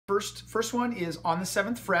First one is on the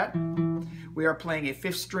 7th fret. We are playing a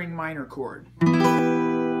 5th string minor chord.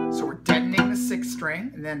 So we're detonating the 6th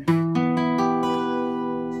string, and then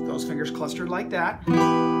those fingers clustered like that.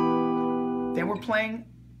 Then we're playing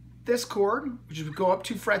this chord, which is we go up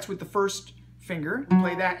 2 frets with the 1st finger,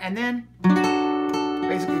 play that, and then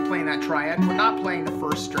basically playing that triad. We're not playing the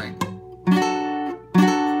 1st string,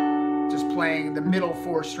 just playing the middle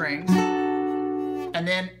 4 strings, and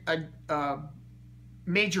then a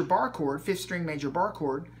major bar chord, 5th string major bar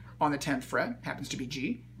chord on the 10th fret, happens to be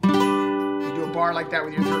G. You do a bar like that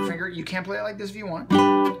with your 3rd finger. You can play it like this if you want,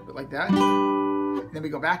 but like that. Then we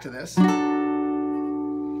go back to this. And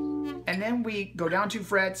then we go down 2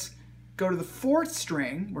 frets, go to the 4th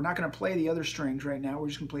string. We're not going to play the other strings right now. We're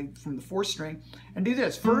just going to play from the 4th string. And do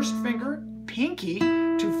this. 1st finger, pinky,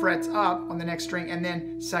 2 frets up on the next string, and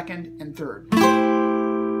then 2nd and 3rd.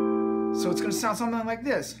 So it's going to sound something like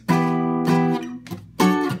this.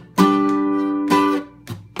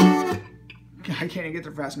 I can't even get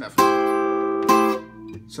there fast enough.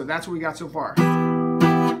 So that's what we got so far.